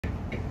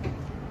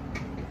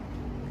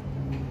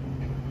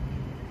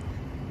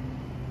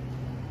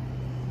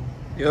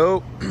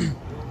Yo,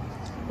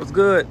 what's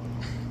good?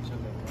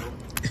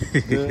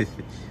 Good.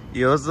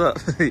 Yo, what's up?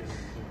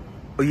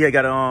 Oh yeah,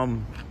 got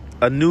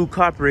a new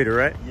carburetor,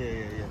 right? Yeah.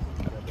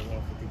 I got the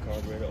 150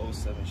 carburetor,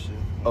 07 shit.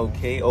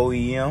 Okay,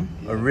 OEM,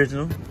 Yeah.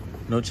 original,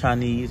 no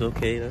Chinese.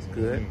 Okay, that's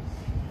good.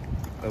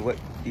 What?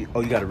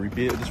 Oh, you got a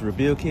rebuild? Just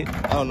rebuild kit?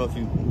 I don't know if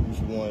you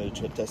wanted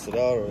to test it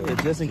out or Yeah,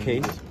 just in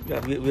case. Yeah,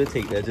 we'll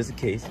take that just in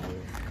case.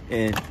 Yeah.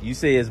 And you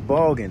say it's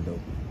bogging though.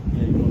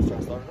 Yeah, you want to try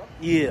to start it up?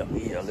 Yeah.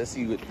 Let's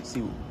see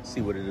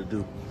what it'll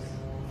do.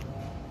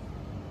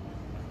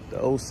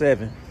 The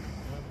 07.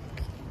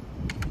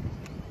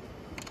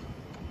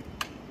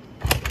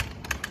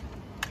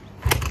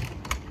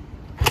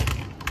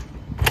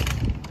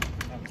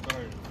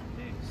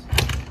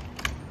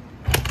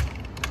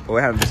 Oh,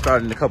 it haven't been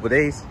started in a couple of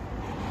days.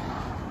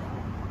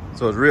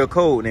 So it's real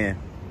cold then.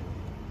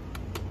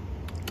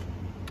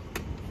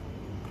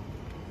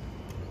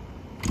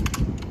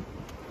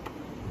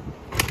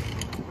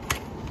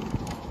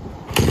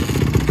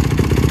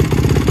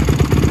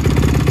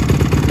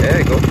 There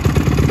you go.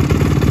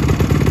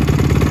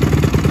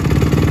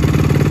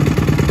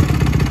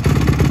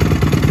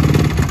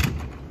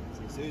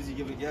 So as soon as you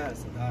give it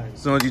gas, it dies.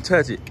 As soon as you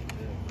touch it.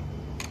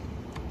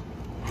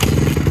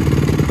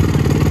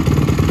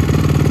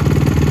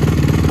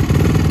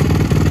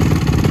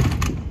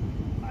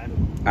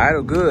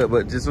 Idle good,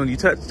 but just when you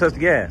touch the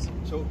gas.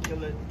 Choke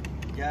kill it,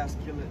 gas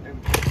kill it,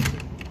 everything.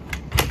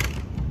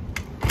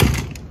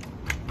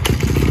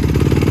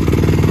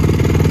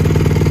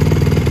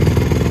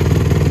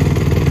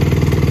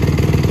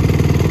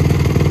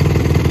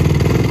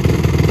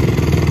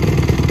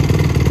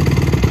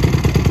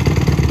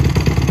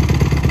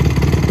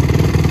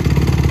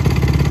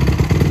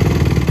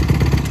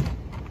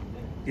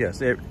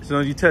 Yes, as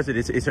soon as you touch it,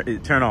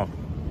 it turn off.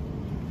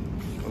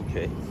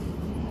 Okay.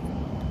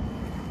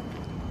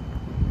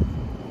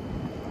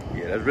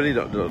 Yeah, that's really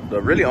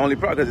the really only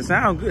problem, because it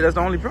sounds good. That's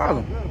the only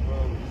problem. Good,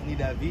 bro. We just need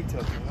that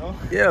V-tuck, you know?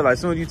 Yeah, like as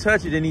soon as you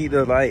touch it, it need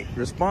to like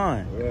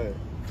respond. Right.